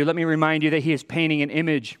remind you that He is painting an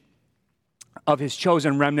image of His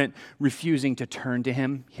chosen remnant refusing to turn to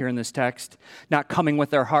Him here in this text, not coming with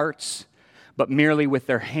their hearts, but merely with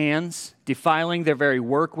their hands, defiling their very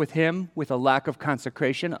work with Him with a lack of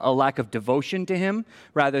consecration, a lack of devotion to Him,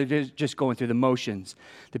 rather than just going through the motions.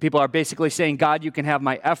 The people are basically saying, God, you can have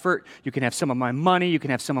my effort, you can have some of my money, you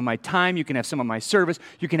can have some of my time, you can have some of my service,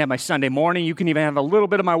 you can have my Sunday morning, you can even have a little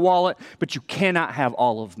bit of my wallet, but you cannot have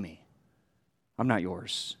all of me. I'm not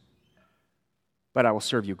yours, but I will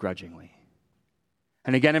serve you grudgingly.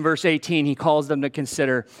 And again in verse 18, He calls them to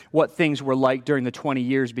consider what things were like during the 20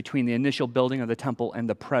 years between the initial building of the temple and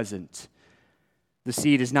the present. The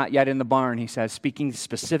seed is not yet in the barn, He says, speaking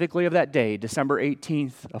specifically of that day, December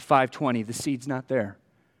 18th of 520, the seed's not there.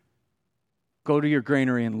 Go to your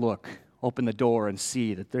granary and look. open the door and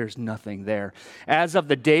see that there's nothing there. As of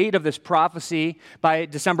the date of this prophecy, by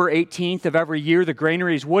December 18th of every year, the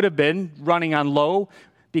granaries would have been running on low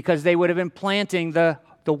because they would have been planting the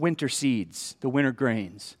winter seeds, the winter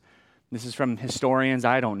grains. This is from historians.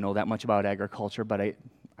 I don't know that much about agriculture, but I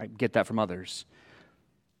get that from others.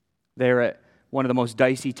 They're at one of the most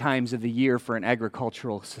dicey times of the year for an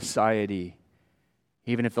agricultural society.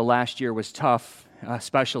 Even if the last year was tough,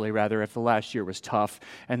 especially rather if the last year was tough,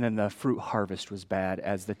 and then the fruit harvest was bad,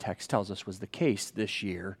 as the text tells us was the case this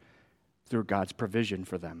year, through God's provision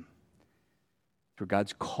for them, through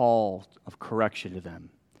God's call of correction to them.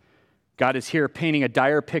 God is here painting a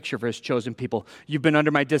dire picture for his chosen people. You've been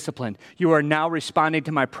under my discipline. You are now responding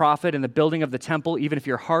to my prophet in the building of the temple, even if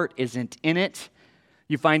your heart isn't in it.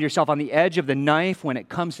 You find yourself on the edge of the knife when it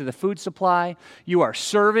comes to the food supply. You are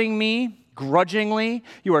serving me grudgingly.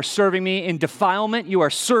 You are serving me in defilement. You are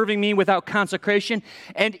serving me without consecration.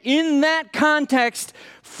 And in that context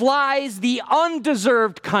flies the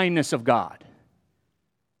undeserved kindness of God.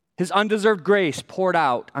 His undeserved grace poured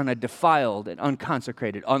out on a defiled and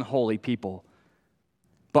unconsecrated, unholy people.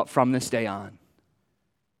 But from this day on,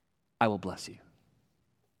 I will bless you.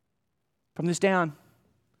 From this day on,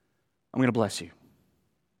 I'm going to bless you.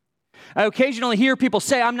 I occasionally hear people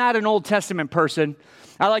say, I'm not an Old Testament person.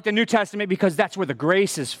 I like the New Testament because that's where the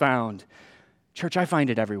grace is found. Church, I find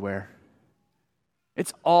it everywhere.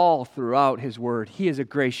 It's all throughout his word. He is a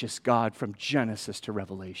gracious God from Genesis to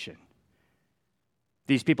Revelation.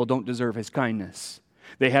 These people don't deserve his kindness.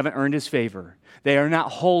 They haven't earned his favor. They are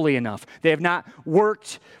not holy enough. They have not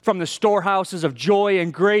worked from the storehouses of joy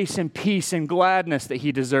and grace and peace and gladness that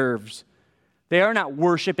he deserves. They are not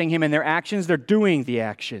worshiping him in their actions. They're doing the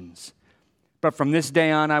actions. But from this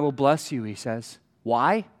day on, I will bless you, he says.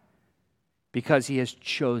 Why? Because he has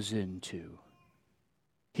chosen to.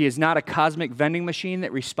 He is not a cosmic vending machine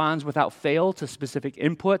that responds without fail to specific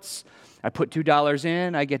inputs. I put $2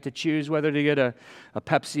 in, I get to choose whether to get a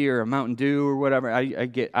Pepsi or a Mountain Dew or whatever. I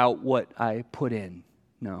get out what I put in.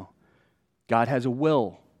 No. God has a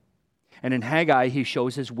will. And in Haggai, he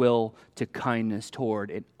shows his will to kindness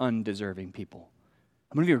toward an undeserving people.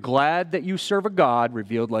 How many of you are glad that you serve a God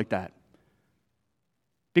revealed like that?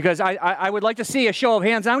 Because I would like to see a show of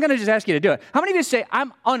hands, and I'm going to just ask you to do it. How many of you say,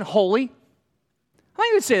 I'm unholy? How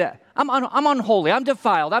many of you say that? I'm unholy. I'm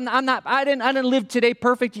defiled. I didn't live today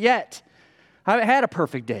perfect yet. I haven't had a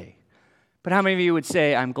perfect day. But how many of you would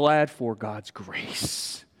say, I'm glad for God's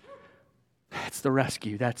grace? That's the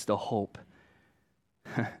rescue. That's the hope.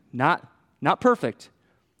 Not perfect.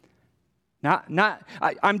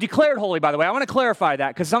 I'm declared holy, by the way. I want to clarify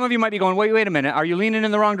that because some of you might be going, wait a minute. Are you leaning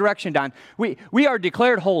in the wrong direction, Don? We are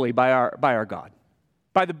declared holy by our God.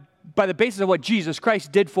 By the basis of what Jesus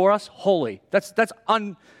Christ did for us, holy. That's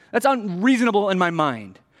unreasonable in my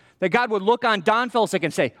mind. That God would look on Don Felsick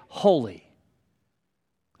and say, holy.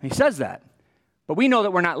 He says that. But we know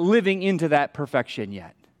that we're not living into that perfection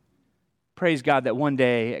yet. Praise God that one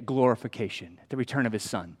day at glorification, at the return of his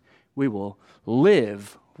Son, we will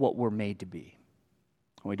live what we're made to be.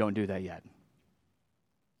 And we don't do that yet.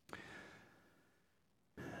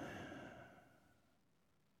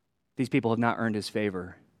 These people have not earned his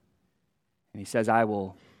favor. And he says, I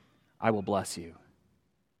will bless you.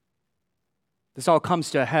 This all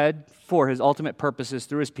comes to a head for his ultimate purposes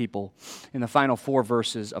through his people in the final 4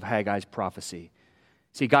 verses of Haggai's prophecy.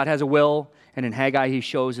 See, God has a will, and in Haggai he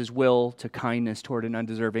shows his will to kindness toward an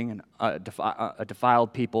undeserving and a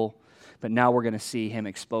defiled people. But now we're going to see him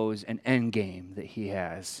expose an end game that he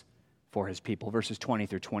has for his people. Verses 20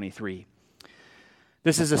 through 23.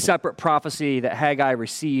 This is a separate prophecy that Haggai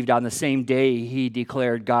received on the same day he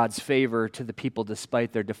declared God's favor to the people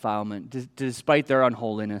despite their defilement, despite their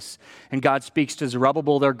unholiness. And God speaks to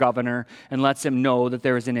Zerubbabel, their governor, and lets him know that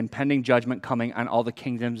there is an impending judgment coming on all the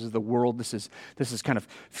kingdoms of the world. This is kind of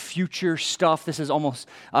future stuff. This is almost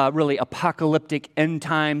really apocalyptic end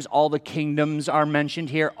times. All the kingdoms are mentioned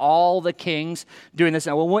here, all the kings doing this.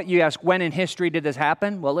 Now, well, what you ask, when in history did this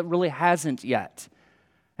happen? Well, it really hasn't yet.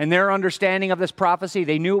 And their understanding of this prophecy,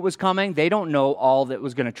 they knew it was coming. They don't know all that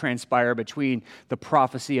was going to transpire between the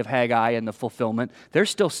prophecy of Haggai and the fulfillment. There's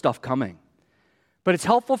still stuff coming. But it's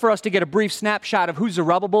helpful for us to get a brief snapshot of who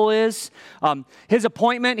Zerubbabel is. His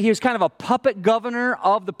appointment, he was kind of a puppet governor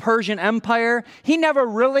of the Persian Empire. He never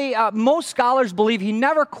really, most scholars believe he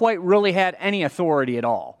never quite really had any authority at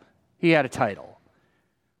all. He had a title.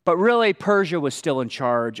 But really, Persia was still in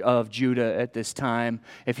charge of Judah at this time.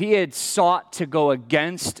 If he had sought to go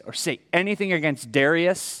against or say anything against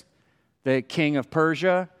Darius, the king of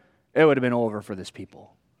Persia, it would have been over for this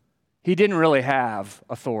people. He didn't really have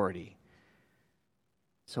authority.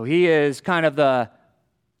 So he is kind of the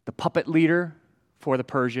the puppet leader for the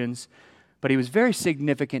Persians, but he was very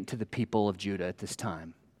significant to the people of Judah at this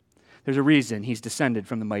time. There's a reason he's descended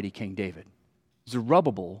from the mighty King David.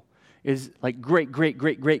 Zerubbabel is like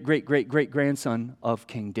great-grandson of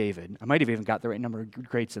King David. I might have even got the right number of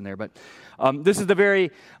greats in there, but this is the very,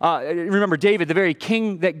 remember David, the very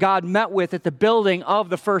king that God met with at the building of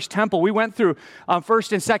the first temple. We went through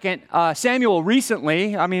 1st and 2nd Samuel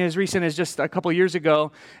recently, as recent as just a couple years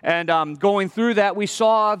ago, and going through that, we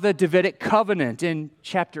saw the Davidic covenant in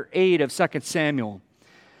chapter 8 of 2nd Samuel.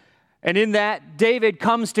 And in that, David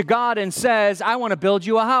comes to God and says, I want to build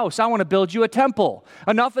you a house. I want to build you a temple.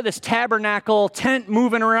 Enough of this tabernacle, tent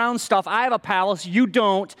moving around stuff. I have a palace. You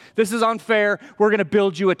don't. This is unfair. We're going to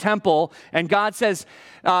build you a temple. And God says,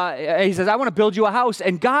 I want to build you a house.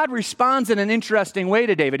 And God responds in an interesting way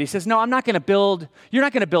to David. He says, no, you're not going to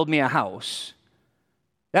build me a house.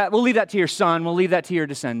 We'll leave that to your son. We'll leave that to your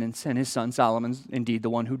descendants. And his son Solomon's indeed the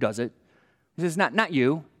one who does it. He says, not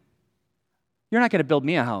you. You're not going to build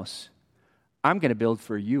me a house. I'm going to build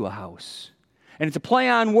for you a house. And it's a play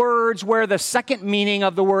on words where the second meaning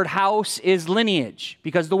of the word house is lineage,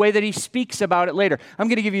 because the way that he speaks about it later, I'm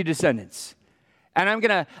going to give you descendants. And I'm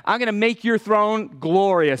going to make your throne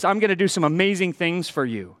glorious. I'm going to do some amazing things for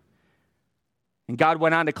you. And God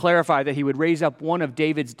went on to clarify that he would raise up one of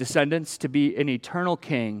David's descendants to be an eternal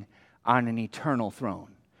king on an eternal throne.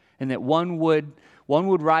 And that one would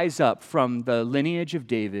rise up from the lineage of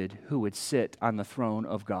David who would sit on the throne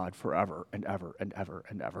of God forever and ever and ever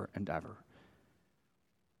and ever and ever.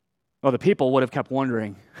 Well, the people would have kept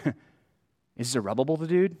wondering, is Zerubbabel the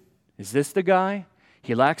dude? Is this the guy?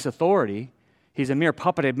 He lacks authority. He's a mere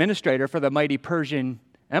puppet administrator for the mighty Persian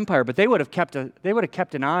Empire, but they would have kept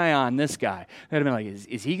an eye on this guy. They'd have been like,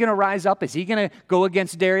 is he going to rise up? Is he going to go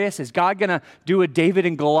against Darius? Is God going to do a David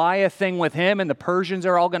and Goliath thing with him, and the Persians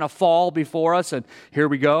are all going to fall before us, and here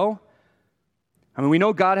we go? We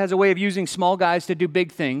know God has a way of using small guys to do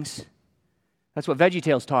big things. That's what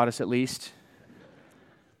VeggieTales taught us, at least.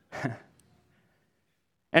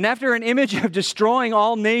 And after an image of destroying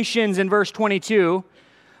all nations in verse 22,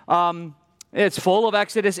 it's full of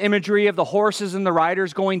Exodus imagery of the horses and the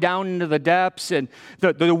riders going down into the depths, and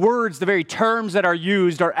the words, the very terms that are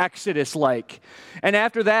used are Exodus-like. And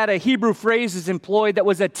after that, a Hebrew phrase is employed that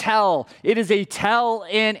was a tell. It is a tell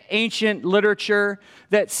in ancient literature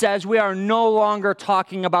that says we are no longer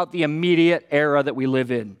talking about the immediate era that we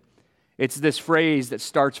live in. It's this phrase that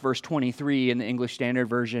starts verse 23 in the English Standard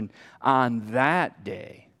Version, on that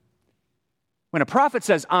day. When a prophet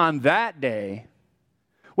says on that day,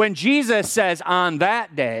 when Jesus says on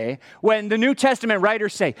that day, when the New Testament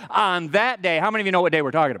writers say on that day, how many of you know what day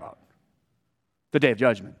we're talking about? The day of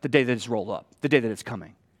judgment, the day that it's rolled up, the day that it's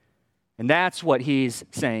coming. And that's what he's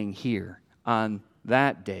saying here, on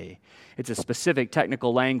that day. It's a specific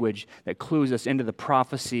technical language that clues us into the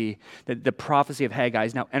prophecy, that the prophecy of Haggai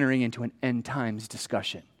is now entering into an end times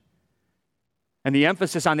discussion. And the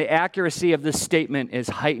emphasis on the accuracy of this statement is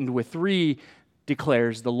heightened with 3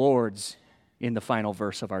 declares the Lord's in the final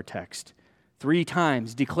verse of our text. 3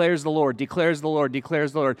 times, declares the Lord, declares the Lord,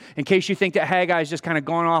 declares the Lord. In case you think that Haggai is just kind of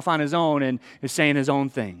going off on his own and is saying his own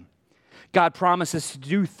thing. God promises to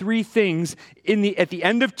do 3 things at the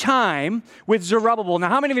end of time with Zerubbabel. Now,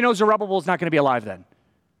 how many of you know Zerubbabel is not going to be alive then?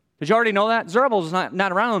 Did you already know that? Zerubbabel is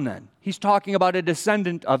not around then. He's talking about a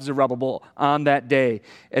descendant of Zerubbabel on that day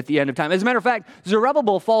at the end of time. As a matter of fact,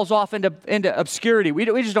 Zerubbabel falls off into obscurity. We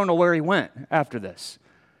just don't know where he went after this.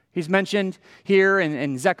 He's mentioned here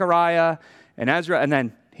in Zechariah and Ezra, and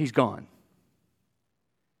then he's gone.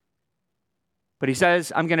 But he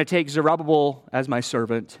says, I'm going to take Zerubbabel as my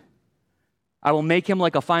servant. I will make him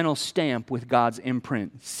like a final stamp with God's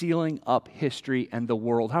imprint, sealing up history and the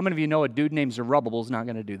world. How many of you know a dude named Zerubbabel is not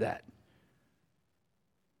going to do that?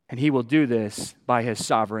 And he will do this by his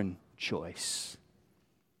sovereign choice.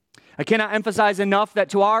 I cannot emphasize enough that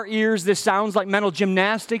to our ears, this sounds like mental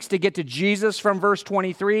gymnastics to get to Jesus from verse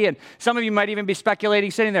 23. And some of you might even be speculating,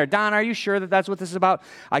 sitting there, Don, are you sure that that's what this is about?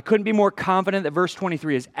 I couldn't be more confident that verse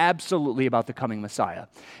 23 is absolutely about the coming Messiah.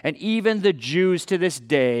 And even the Jews to this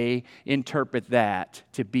day interpret that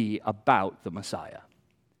to be about the Messiah.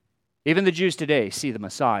 Even the Jews today see the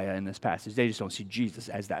Messiah in this passage. They just don't see Jesus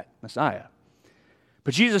as that Messiah.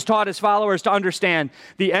 But Jesus taught his followers to understand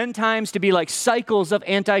the end times to be like cycles of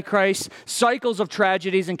Antichrist, cycles of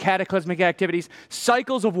tragedies and cataclysmic activities,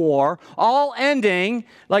 cycles of war, all ending,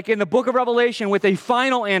 like in the book of Revelation, with a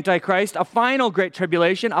final Antichrist, a final great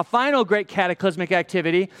tribulation, a final great cataclysmic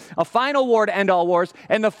activity, a final war to end all wars,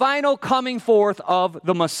 and the final coming forth of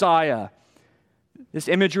the Messiah. This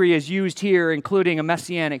imagery is used here, including a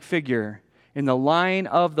messianic figure in the line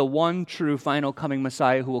of the one true final coming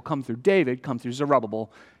Messiah who will come through David, come through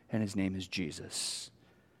Zerubbabel, and his name is Jesus.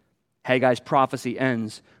 Haggai's prophecy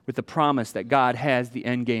ends with the promise that God has the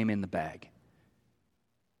end game in the bag.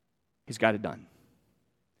 He's got it done.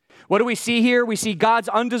 What do we see here? We see God's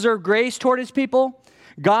undeserved grace toward his people,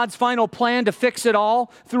 God's final plan to fix it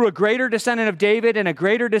all through a greater descendant of David and a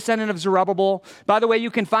greater descendant of Zerubbabel. By the way,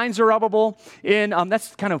 you can find Zerubbabel in,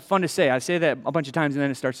 that's kind of fun to say. I say that a bunch of times and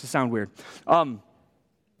then it starts to sound weird.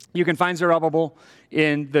 You can find Zerubbabel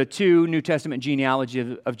in the two New Testament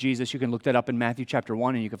genealogy of Jesus. You can look that up in Matthew chapter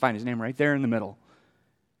 1 and you can find his name right there in the middle.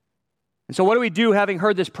 And so what do we do having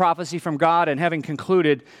heard this prophecy from God and having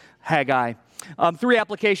concluded Haggai? 3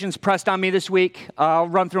 applications pressed on me this week. I'll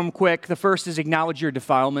run through them quick. The first is acknowledge your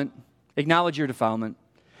defilement. Acknowledge your defilement.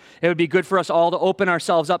 It would be good for us all to open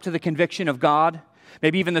ourselves up to the conviction of God.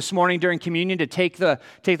 Maybe even this morning during communion to take the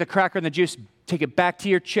cracker and the juice, take it back to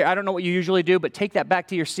your chair. I don't know what you usually do, but take that back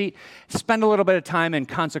to your seat. Spend a little bit of time in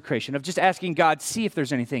consecration of just asking God, see if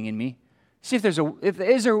there's anything in me. See if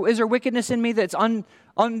is there wickedness in me that's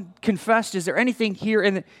unconfessed? Is there anything here?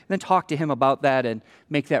 And then talk to him about that and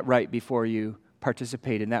make that right before you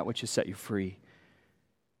participate in that which has set you free.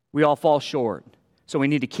 We all fall short, so we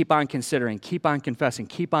need to keep on considering, keep on confessing,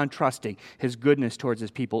 keep on trusting his goodness towards his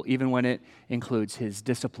people, even when it includes his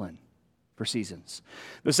discipline for seasons.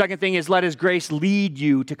 The second thing is let his grace lead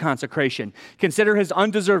you to consecration. Consider his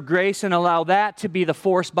undeserved grace and allow that to be the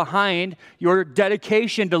force behind your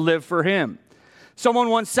dedication to live for him. Someone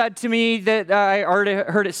once said to me that I already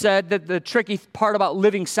heard it said that the tricky part about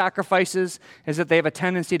living sacrifices is that they have a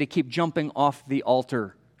tendency to keep jumping off the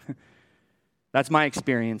altar. That's my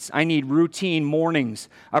experience. I need routine mornings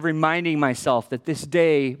of reminding myself that this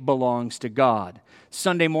day belongs to God.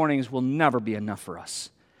 Sunday mornings will never be enough for us.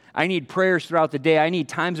 I need prayers throughout the day. I need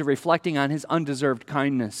times of reflecting on his undeserved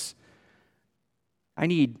kindness. I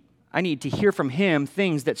need to hear from him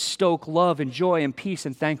things that stoke love and joy and peace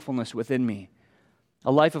and thankfulness within me.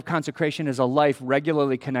 A life of consecration is a life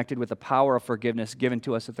regularly connected with the power of forgiveness given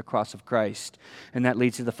to us at the cross of Christ. And that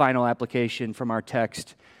leads to the final application from our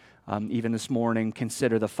text. Even this morning,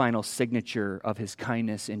 consider the final signature of his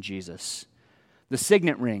kindness in Jesus. The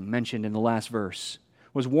signet ring mentioned in the last verse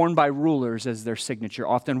was worn by rulers as their signature,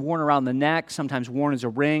 often worn around the neck, sometimes worn as a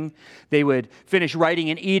ring. They would finish writing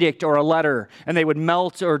an edict or a letter, and they would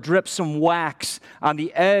melt or drip some wax on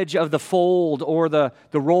the edge of the fold or the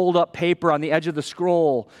rolled up paper on the edge of the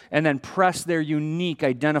scroll, and then press their unique,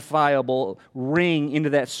 identifiable ring into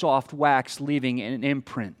that soft wax, leaving an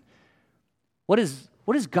imprint. What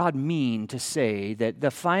does God mean to say that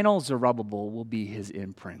the final Zerubbabel will be his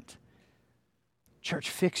imprint?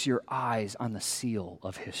 Church, fix your eyes on the seal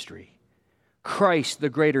of history. Christ,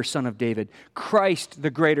 the greater son of David. Christ,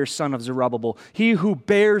 the greater son of Zerubbabel. He who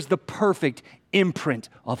bears the perfect imprint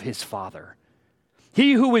of his Father.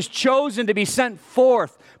 He who was chosen to be sent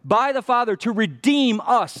forth by the Father to redeem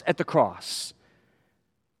us at the cross.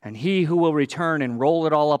 And he who will return and roll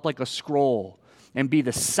it all up like a scroll and be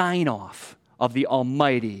the sign-off of the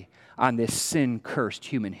Almighty on this sin-cursed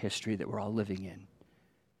human history that we're all living in.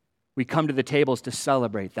 We come to the tables to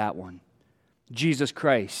celebrate that one. Jesus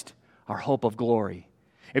Christ, our hope of glory.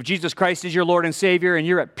 If Jesus Christ is your Lord and Savior and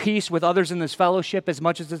you're at peace with others in this fellowship as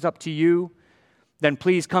much as it's up to you, then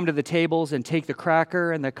please come to the tables and take the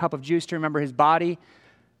cracker and the cup of juice to remember his body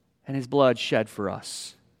and his blood shed for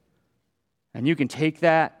us. And you can take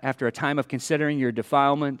that after a time of considering your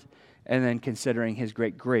defilement and then considering his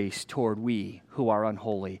great grace toward we who are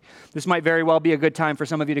unholy. This might very well be a good time for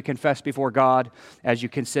some of you to confess before God as you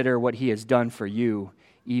consider what he has done for you,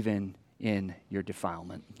 even in your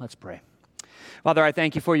defilement. Let's pray. Father, I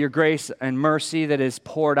thank you for your grace and mercy that is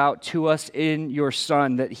poured out to us in your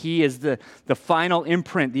Son, that he is the final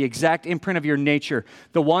imprint, the exact imprint of your nature,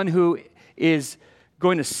 the one who is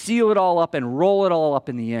going to seal it all up and roll it all up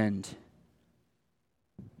in the end.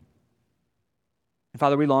 And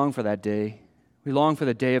Father, we long for that day. We long for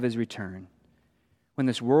the day of his return, when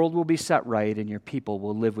this world will be set right and your people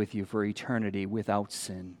will live with you for eternity without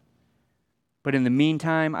sin. But in the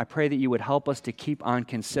meantime, I pray that you would help us to keep on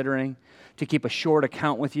considering, to keep a short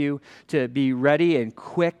account with you, to be ready and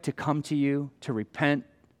quick to come to you, to repent,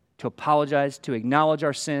 to apologize, to acknowledge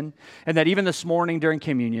our sin, and that even this morning during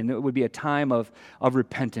communion, it would be a time of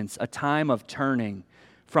repentance, a time of turning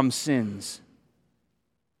from sins,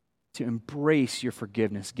 to embrace your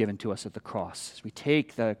forgiveness given to us at the cross. As we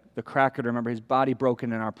take the cracker to remember his body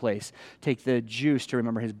broken in our place, take the juice to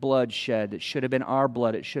remember his blood shed. It should have been our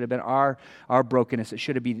blood. It should have been our brokenness. It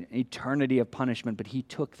should have been an eternity of punishment, but he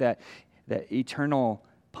took that eternal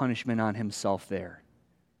punishment on himself there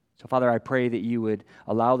So, Father, I pray that you would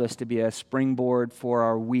allow this to be a springboard for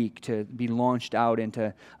our week to be launched out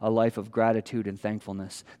into a life of gratitude and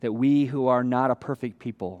thankfulness, that we who are not a perfect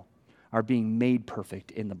people are being made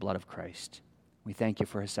perfect in the blood of Christ. We thank you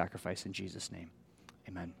for his sacrifice in Jesus' name.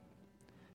 Amen.